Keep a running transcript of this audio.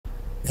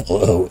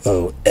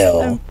LOOL.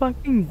 I'm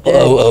fucking dead.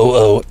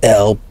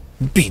 LOOL.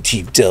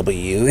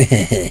 BTW.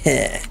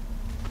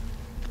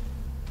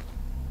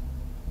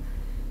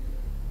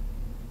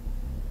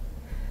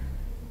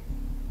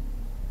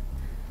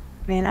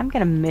 Man, I'm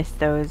gonna miss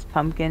those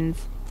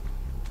pumpkins.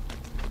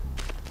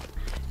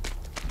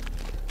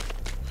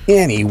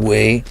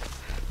 Anyway,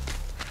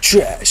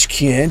 trash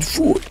can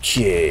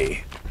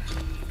 4K.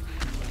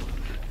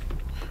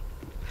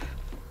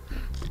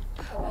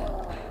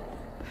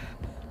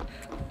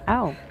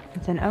 Oh,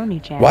 it's an Oni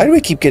channel. Why do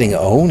we keep getting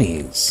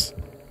Onis?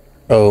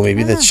 Oh,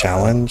 maybe the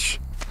challenge?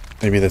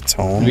 Maybe the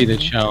tone? Maybe the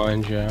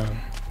challenge, yeah.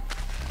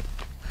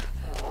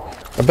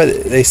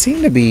 But they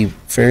seem to be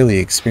fairly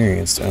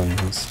experienced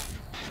Onis.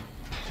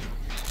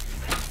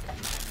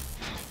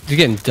 He's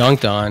getting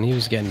dunked on. He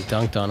was getting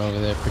dunked on over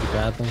there pretty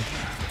badly.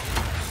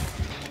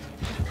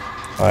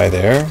 Hi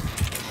there.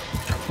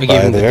 We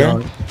gave him the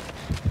dunk.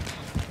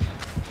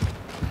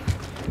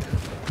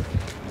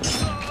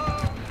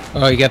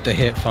 Oh, you got the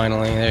hit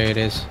finally. There it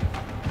is.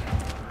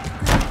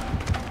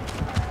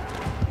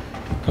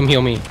 Come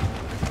heal me.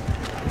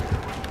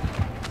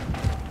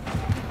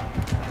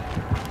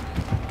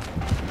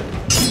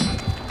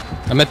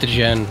 I'm at the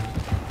gen.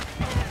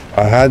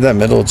 I had that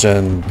middle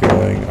gen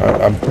going.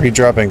 I'm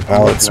pre-dropping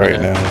pallets right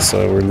now,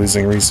 so we're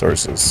losing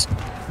resources.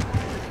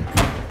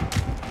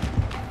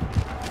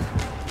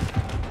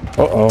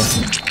 Uh-oh.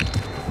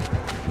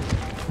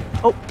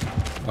 Oh.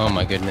 Oh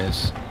my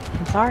goodness.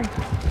 I'm sorry.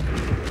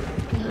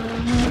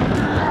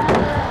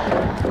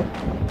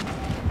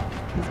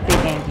 He's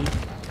big Andy.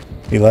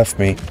 He left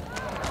me.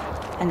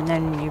 And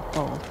then you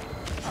pulled.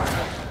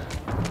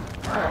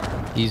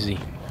 Easy.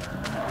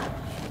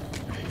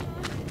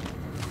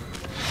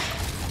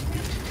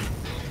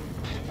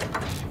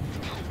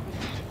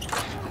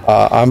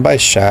 I'm by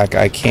Shaq.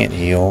 I can't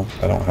heal.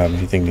 I don't have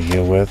anything to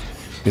heal with.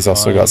 He's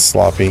also got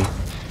sloppy.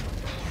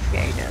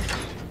 Yeah, he does.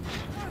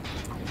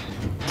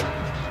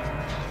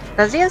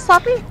 Does he have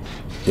sloppy?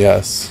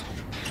 Yes.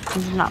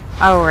 He's not.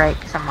 Oh, right.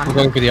 Someone. I'm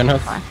going for the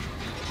unhook. I'm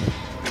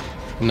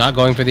not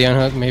going for the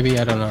unhook, maybe?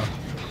 I don't know.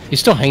 He's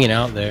still hanging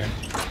out there.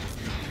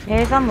 Yeah,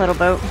 he's on little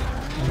boat.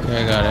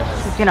 Okay, I got it.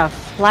 He's gonna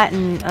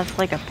flatten us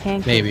like a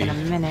pancake Maybe. in a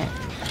minute.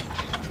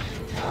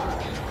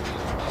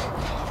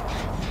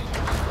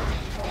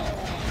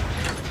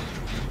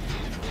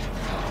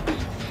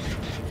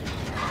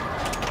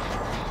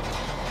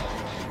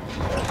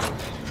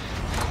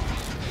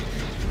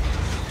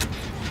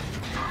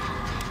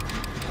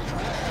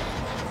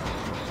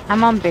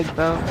 I'm on big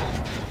boat.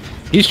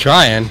 He's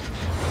trying.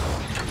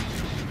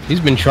 He's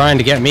been trying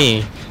to get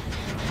me.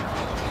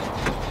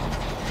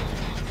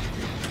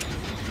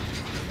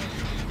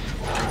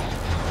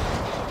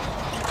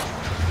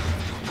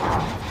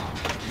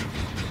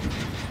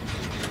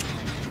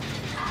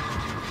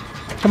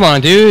 Come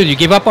on, dude. You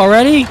give up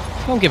already?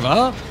 Don't give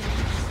up.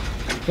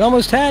 You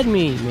almost had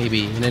me,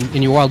 maybe,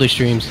 in your wildest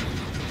dreams.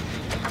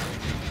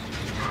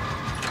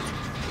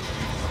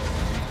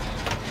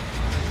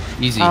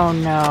 Easy. Oh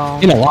no.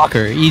 In a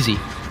locker, easy.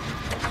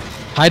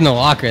 Hide in the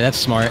locker, that's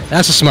smart.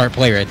 That's a smart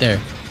play right there.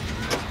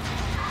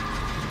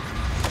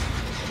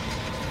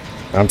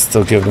 I'm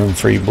still giving him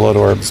free blood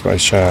orbs by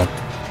Shaq.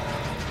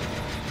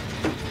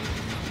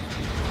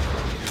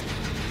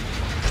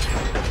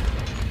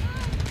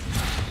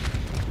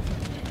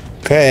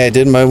 Okay, I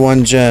did my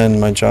one gen.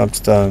 My job's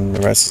done.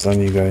 The rest is on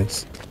you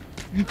guys.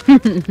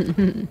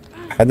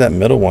 I had that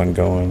middle one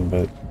going,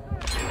 but...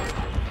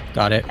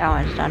 Got it. That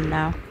one's done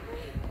now.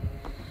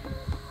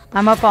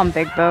 I'm up on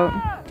big boat.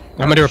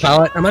 I'm under a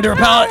pallet. I'm under a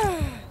pallet.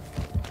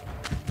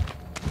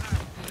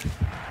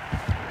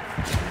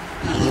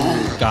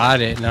 Got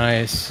it.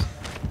 Nice.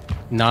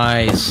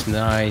 Nice.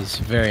 Nice.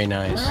 Very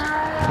nice.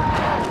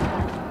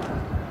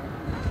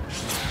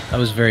 That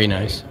was very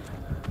nice.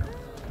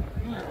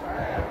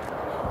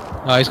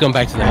 Oh, he's going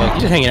back to the hook.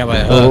 He's just hanging out by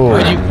the hook. Oh,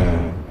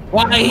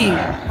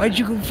 Why'd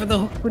you go for the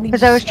hook when he...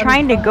 Because I was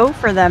trying to go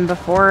for them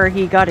before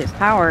he got his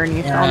power and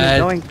you saw me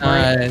going for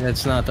it.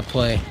 That's not the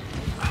play.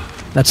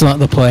 That's not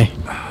the play.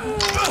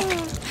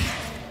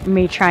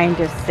 Me trying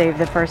to save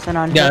the person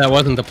on Yeah, hook. that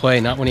wasn't the play.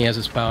 Not when he has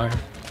his power.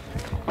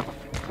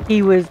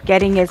 He was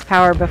getting his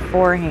power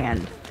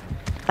beforehand.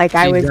 Like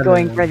I was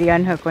going for the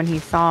unhook when he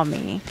saw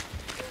me.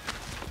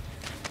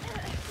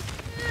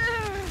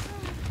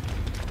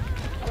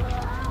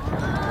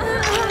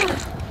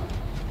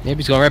 Maybe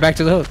he's going right back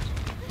to the hook.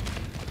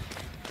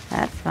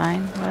 That's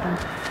fine. Let him.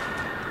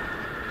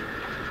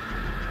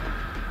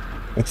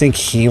 I think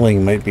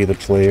healing might be the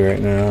play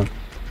right now.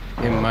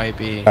 It might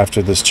be.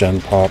 After this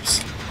gen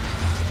pops.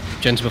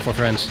 Gens before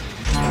friends.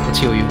 Let's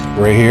heal you.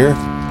 Right here?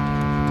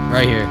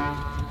 Right here.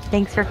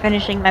 Thanks for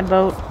finishing my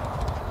boat.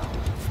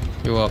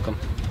 You're welcome.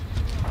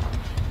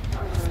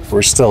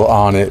 We're still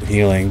on it,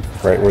 healing,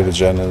 right where the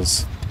gen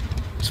is.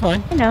 It's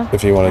fine. You know.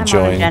 If you want to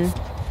join.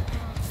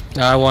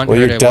 No, I want well,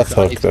 her you're to death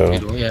work hook,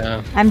 though.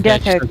 Yeah. I'm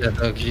death she's hook. Death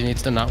hook. She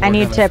needs to not I work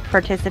need on to it.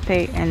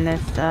 participate in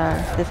this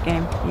this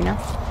game, you know?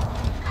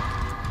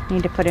 I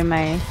need to put in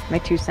my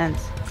 2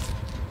 cents.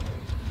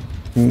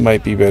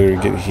 Might be better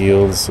to get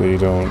healed so you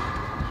don't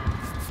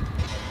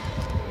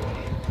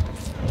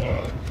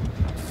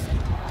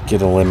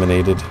get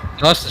eliminated.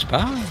 He lost his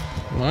power?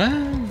 What?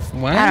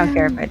 What? I don't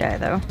care if I die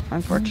though,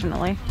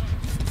 unfortunately.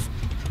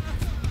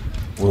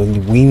 Well,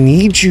 we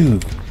need you.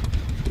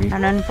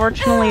 And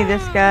unfortunately,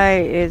 this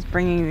guy is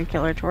bringing the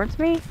killer towards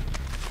me.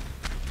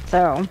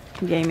 So,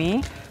 yay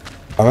me.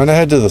 I'm gonna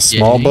head to the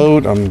small Yay.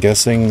 boat. I'm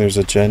guessing there's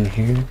a gen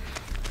here.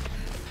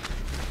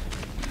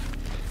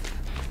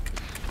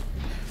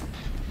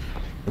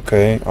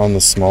 Okay, on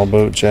the small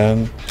boat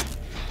gen.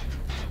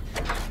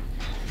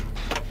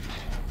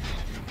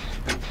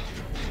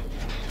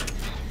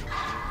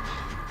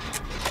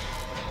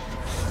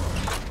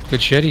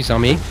 Good shit, he's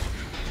on me.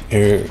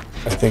 Here,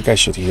 I think I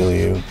should heal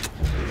you.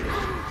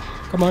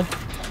 Come on.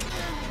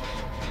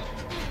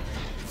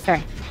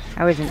 Sorry,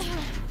 I wasn't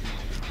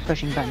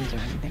pushing buttons or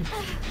anything.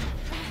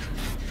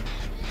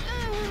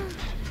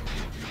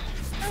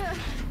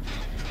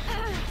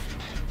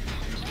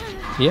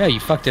 Yeah, you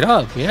fucked it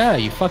up. Yeah,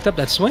 you fucked up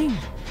that swing.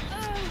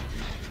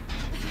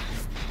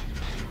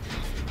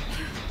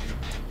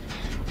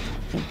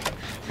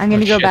 I'm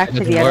gonna Oh, go shit, back that to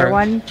doesn't the other work.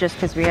 one just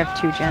because we have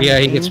 2 gens. Yeah,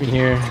 he gets me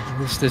here.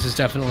 This is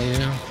definitely,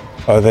 yeah.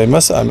 Oh, they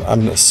must.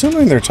 I'm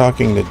assuming they're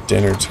talking to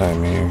dinner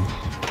time here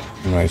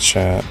in my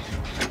chat.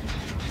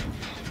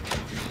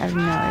 I have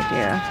no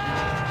idea.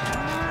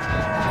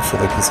 I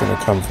feel like he's gonna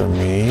come for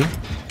me.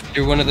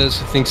 You're one of those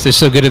who thinks they're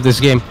so good at this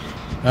game.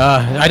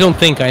 I don't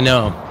think I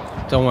know.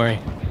 Don't worry.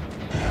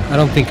 I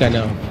don't think I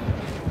know.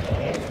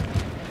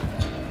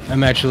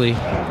 I'm actually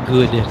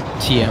good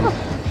TM.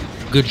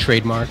 Good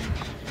trademark.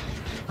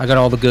 I got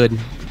all the good.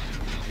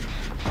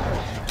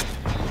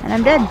 And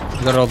I'm dead.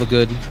 I got all the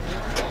good.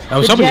 I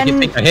was The hoping to gen-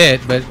 get a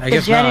hit, but I The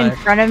guess gen in not.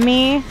 front of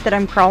me that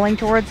I'm crawling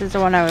towards is the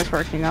one I was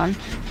working on.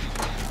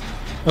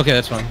 Okay,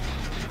 that's fine.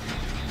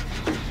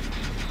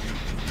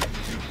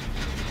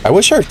 I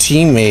wish our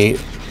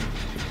teammate,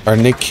 our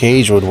Nick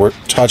Cage, would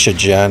touch a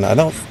gen. I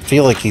don't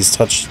feel like he's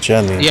touched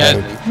gen the entire.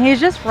 Yeah. He's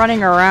just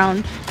running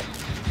around.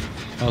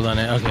 Hold on.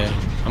 Okay.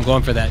 I'm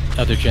going for that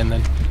other gen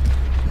then.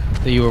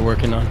 That you were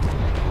working on.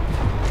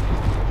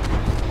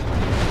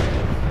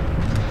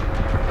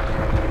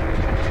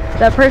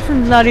 That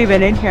person's not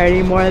even in here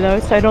anymore though,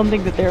 so I don't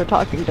think that they were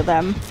talking to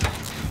them.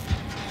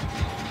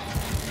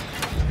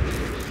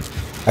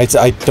 I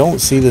don't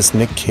see this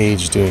Nick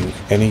Cage doing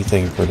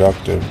anything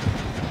productive.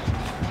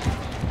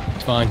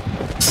 It's fine.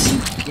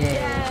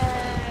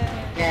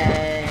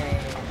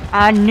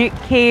 Nick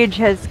Cage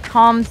has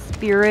calm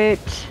spirit,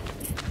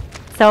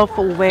 He's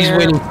self-aware,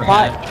 waiting for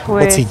plot that.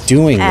 twist, What's he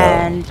doing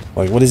and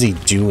though? Like, what is he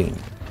doing?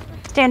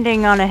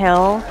 standing on a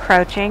hill,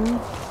 crouching.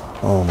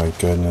 Oh my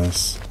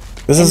goodness.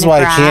 This In is the why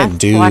I grass, can't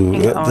do. watching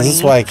This is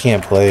Oni. why I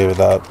can't play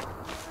without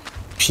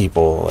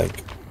people. Like,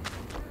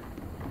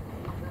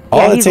 all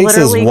Yeah, it he's takes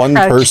is literally one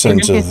crouching person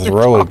to in the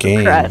throw a tall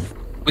game. grass.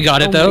 We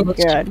got it Oh though. my Let's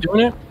keep God.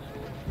 doing it.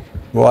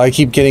 Well, I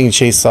keep getting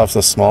chased off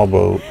the small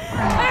boat.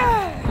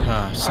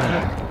 Ah,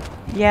 son.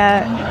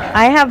 Yeah,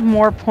 I have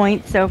more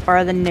points so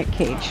far than Nick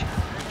Cage.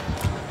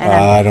 And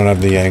I don't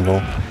have the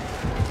angle.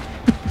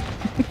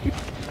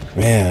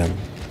 Man,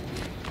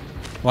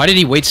 Why did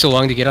he wait so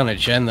long to get on a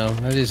gen though?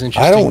 That is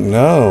interesting. I don't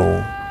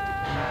know.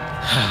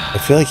 I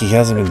feel like he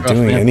hasn't been Rough,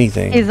 doing man.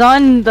 anything. he's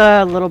on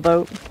the little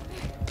boat.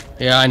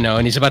 Yeah, I know,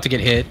 and he's about to get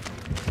hit.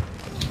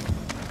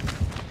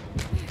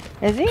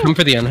 Is he? Come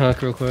for the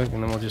unhook real quick,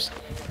 and then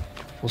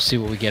we'll see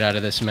what we get out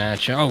of this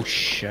match. Oh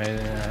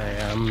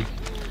I'm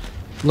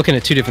looking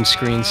at 2 different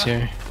screens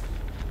here.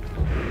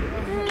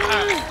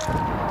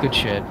 Good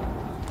shit.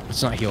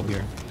 Let's not heal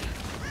here.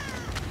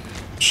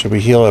 Should we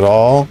heal at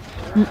all?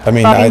 I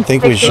mean, Bobby, I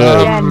think we stick should.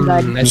 it again,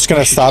 bud. I'm just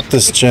gonna stop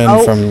this gen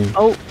Oh,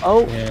 from.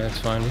 oh. Yeah, that's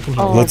fine. We can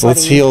heal. Oh. Let's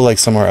buddy. heal like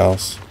somewhere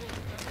else.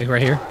 Like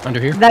right here, under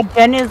here. That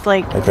gen is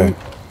like. Okay,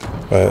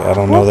 but I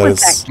don't know What that was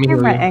it's. that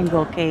camera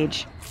angle,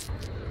 Cage?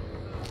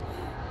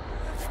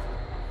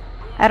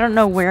 I don't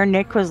know where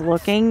Nick was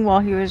looking while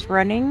he was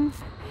running.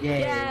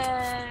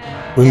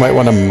 We might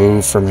want to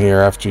move from here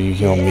after you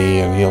heal me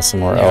and heal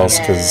somewhere else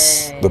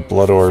because the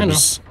blood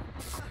orbs.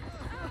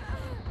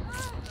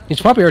 He's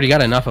probably already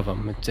got enough of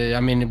them. I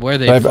mean, where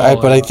they But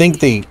fall I out think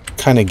they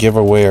kind of give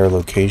away our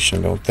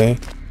location, don't they?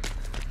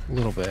 a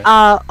little bit.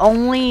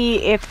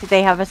 Only if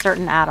they have a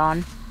certain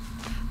add-on.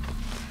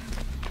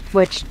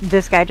 Which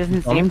this guy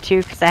doesn't seem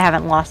to, because I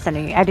haven't lost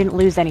any. I didn't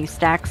lose any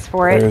stacks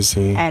for it. Where is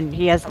he? And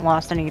he hasn't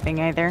lost anything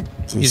either.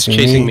 Does he He's see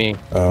chasing me.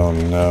 Oh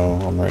no,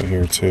 I'm right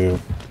here too.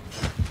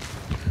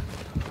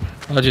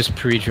 I'll just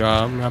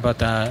pre-drop. How about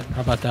that?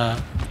 How about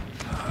that?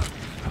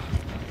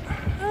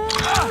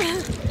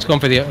 He's going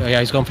for the. Yeah,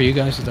 he's going for you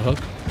guys with the hook.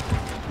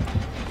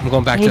 I'm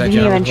going back He to that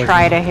didn't gen. even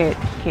try to hit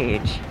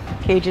Cage.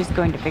 Cage is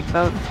going to big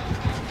boat.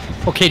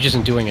 Well, Cage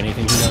isn't doing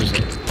anything. He knows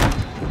it.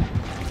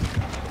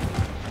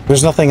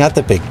 There's nothing at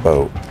the big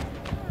boat.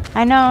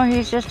 I know,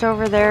 he's just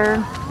over there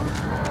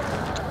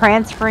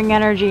transferring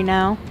energy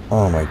now.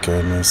 Oh my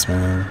goodness,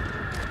 man.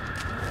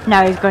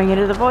 Now he's going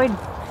into the void.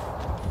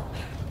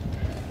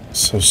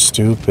 So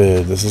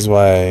stupid. This is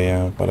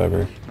why,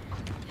 whatever.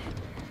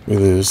 We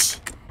lose.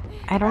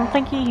 I don't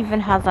think he even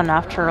has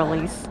enough to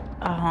release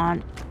a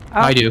haunt.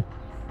 Oh, I do.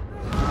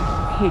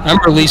 I'm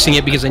releasing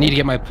it because I need to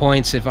get my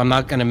points if I'm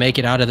not gonna make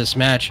it out of this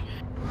match.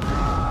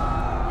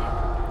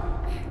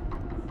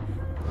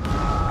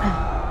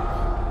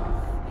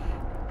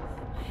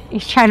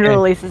 He's trying to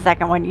release the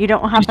second one. You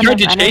don't have enough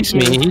energy. He tried to chase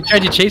me. He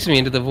tried to chase me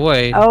into the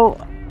void. Oh,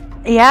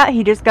 yeah,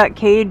 he just got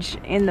Cage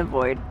in the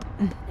void.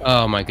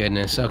 Oh my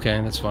goodness.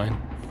 Okay, that's fine.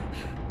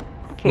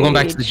 Cage. I'm going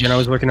back to the gen I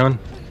was working on.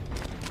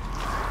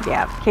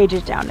 Yeah, Cage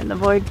is down in the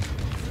void.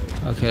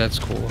 Okay, that's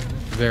cool.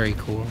 Very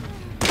cool.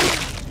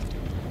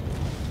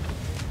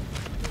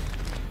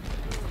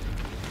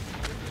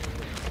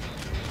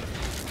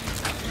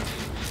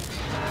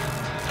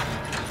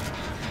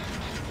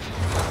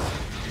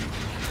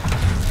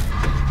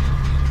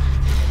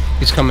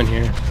 He's coming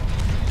here.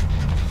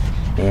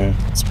 Yeah,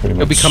 it's pretty much.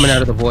 He'll be coming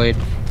out of the void.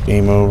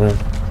 Game over.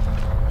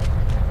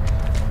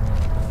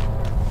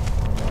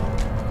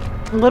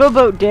 Little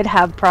Boat did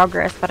have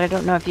progress, but I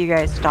don't know if you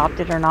guys stopped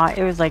it or not.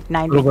 It was like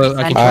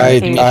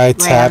 90%. I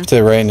tapped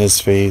it right in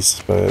his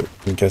face, but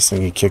I'm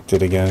guessing he kicked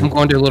it again. I'm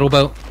going to Little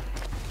Boat.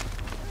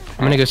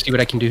 I'm gonna go see what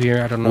I can do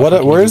here. I don't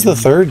know. Where's the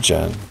third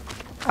gen?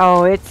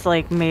 Oh, it's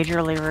like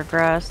majorly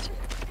regressed.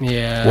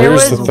 Yeah.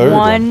 Where's the third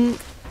one?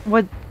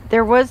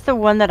 There was the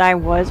one that I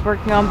was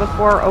working on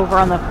before over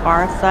on the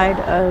far side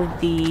of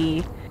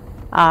the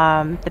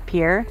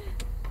pier,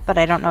 but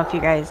I don't know if you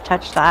guys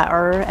touched that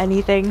or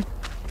anything.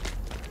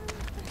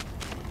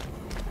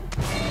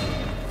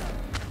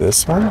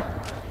 This one?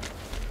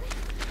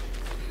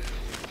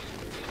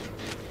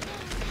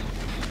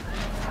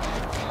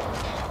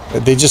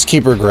 They just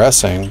keep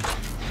regressing.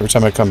 Every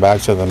time I come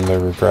back to them,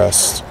 they're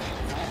regressed.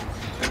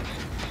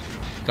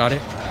 Got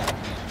it.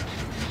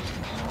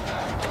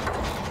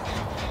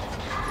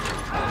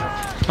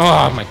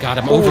 Oh my god,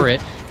 I'm over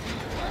it.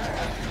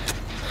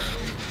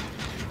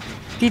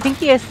 Do you think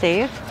he is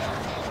safe?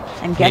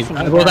 I'm guessing.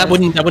 Maybe. Well, that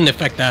wouldn't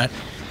affect that.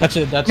 That's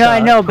no, I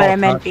know, but I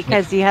meant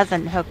because he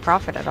hasn't hooked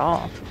Prophet at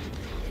all.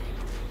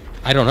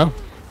 I don't know.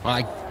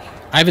 I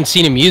haven't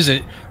seen him use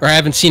it, or I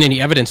haven't seen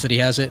any evidence that he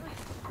has it.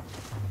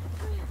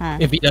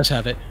 If he does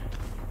have it.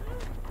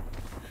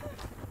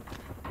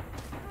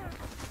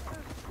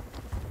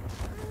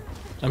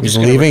 He's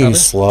leaving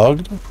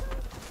slugged?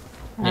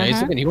 Yeah,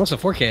 he's looking, he wants a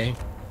 4K.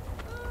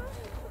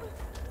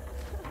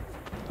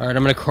 Alright,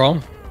 I'm gonna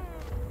crawl.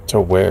 To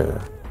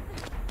where?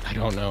 I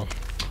don't know.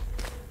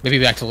 Maybe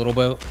back to Little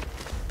Boat.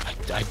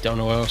 I don't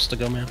know where else to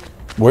go, man.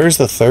 Where's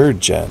the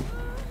third gen?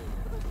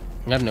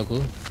 I have no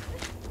clue.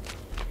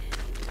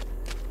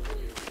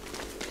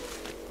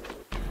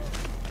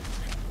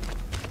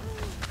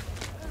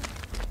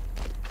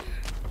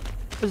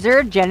 Was there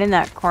a gen in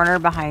that corner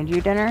behind you,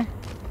 Dinner?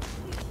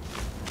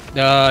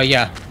 Yeah.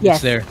 Yes.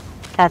 It's there.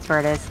 That's where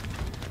it is.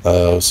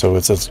 Oh, so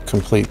it's a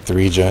complete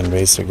 3 gen,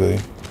 basically.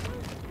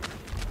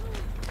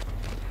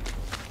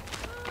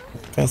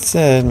 Like I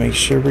said, make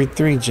sure we're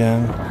 3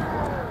 gen.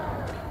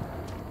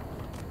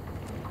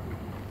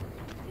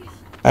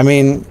 I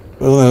mean,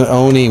 with an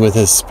Oni with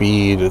his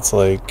speed, it's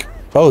like...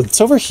 Oh,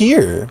 it's over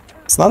here.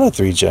 It's not a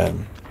 3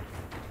 gen.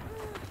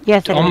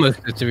 Yes, it almost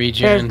is. a 3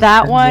 gen. There's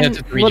that one,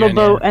 yeah, Little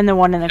Boat, and the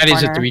one in the corner.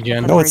 That is a 3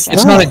 gen. No, it's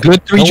It's not a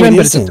good 3 gen,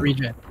 but it's a 3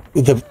 gen.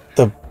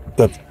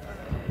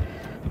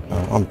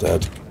 Oh, I'm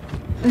dead.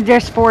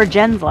 There's 4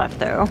 gens left,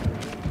 though.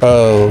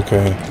 Oh,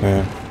 okay.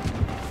 Yeah.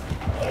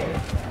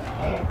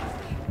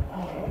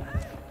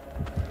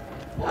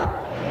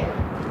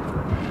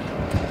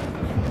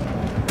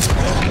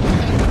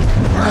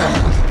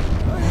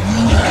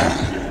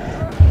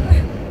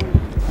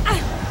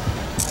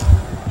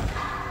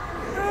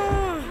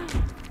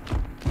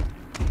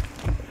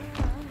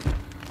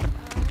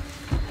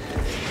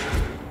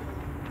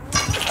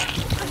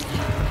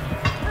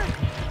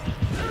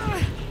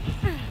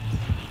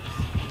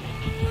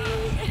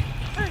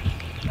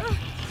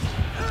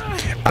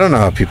 I don't know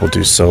how people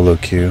do solo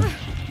queue.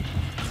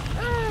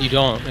 You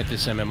don't at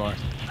this MMR.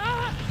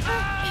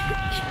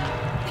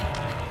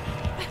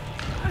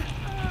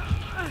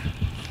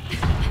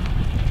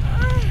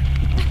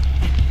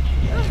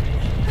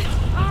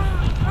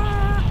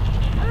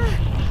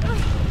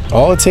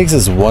 All it takes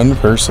is one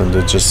person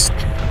to just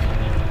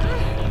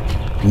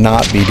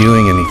not be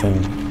doing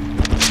anything.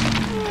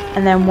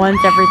 And then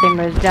once everything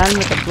was done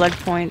with the blood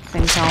points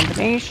and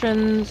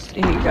combinations,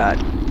 he got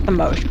the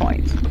most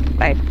points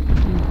by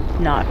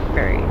not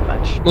very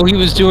much. Well, he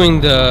was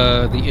doing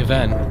the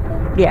event.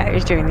 Yeah, he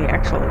was doing the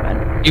actual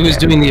event. He was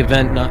doing the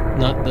event,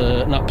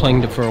 not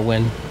playing for a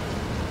win.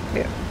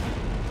 Yeah.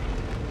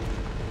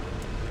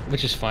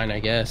 Which is fine, I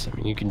guess. I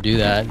mean, you can do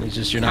that. It's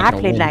just you're not gonna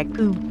I played win. like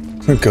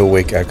poo. Go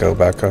wake Echo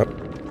back up.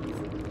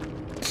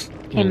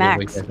 Hey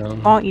Max, why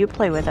don't you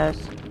play with us?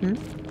 Hmm?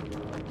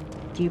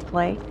 Do you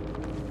play?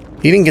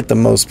 He didn't get the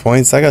most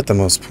points. I got the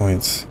most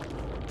points.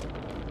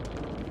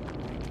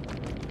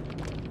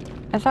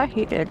 I thought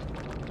he did.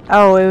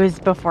 Oh, it was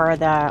before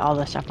all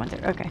the stuff went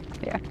through. Okay,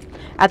 yeah.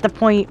 At the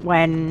point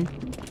when...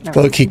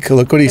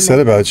 Look what he said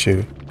about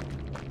you.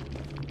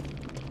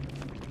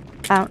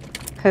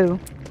 Who?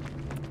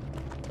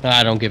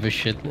 I don't give a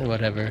shit.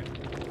 Whatever.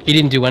 He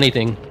didn't do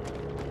anything.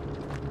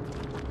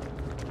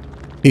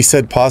 He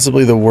said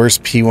possibly the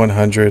worst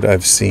P100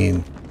 I've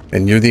seen,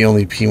 and you're the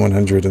only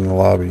P100 in the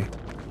lobby.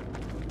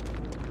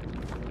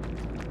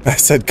 I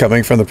said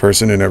coming from the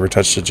person who never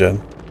touched a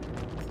gen.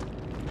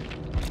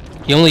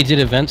 He only did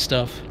event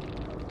stuff.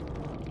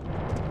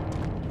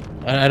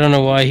 I don't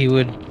know why he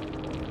would...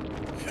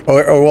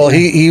 Oh well,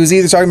 he was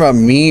either talking about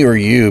me or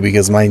you,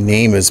 because my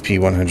name is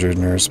P100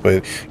 Nurse,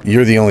 but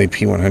you're the only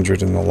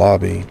P100 in the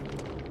lobby.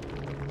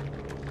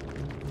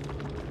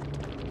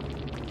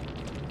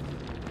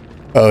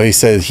 Oh, he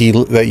said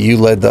that you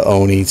led the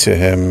Oni to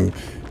him,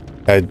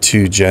 had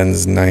 2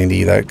 gens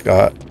 90 that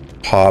got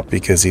popped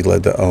because he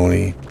led the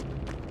Oni.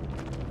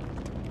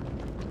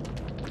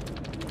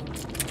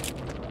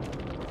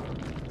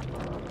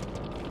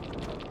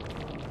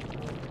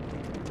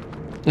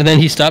 And then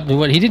he stopped.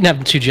 What? He didn't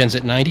have 2 gens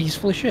at 90. He's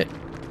full of shit.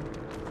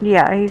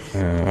 Yeah, he's...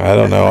 I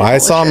don't know. I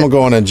saw him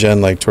go on a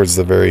gen like towards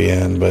the very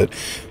end, but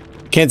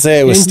can't say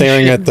I was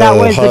staring at the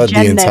HUD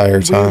the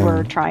entire time. We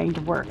were trying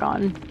to work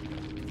on.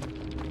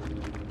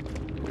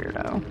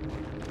 Weirdo.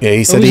 Yeah,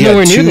 he said he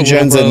had 2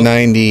 gens at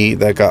 90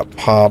 that got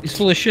popped. He's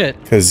full of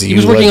shit. Because he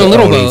was working on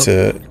Little Boat.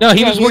 No,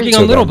 he yeah, was working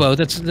on Little Boat.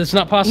 That's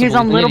not possible. He was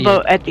on Little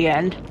Boat at the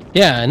end.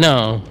 Yeah,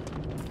 no.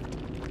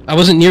 I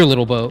wasn't near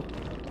Little Boat.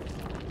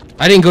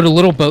 I didn't go to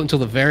Little Boat until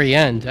the very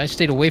end. I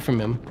stayed away from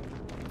him.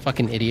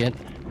 Fucking idiot.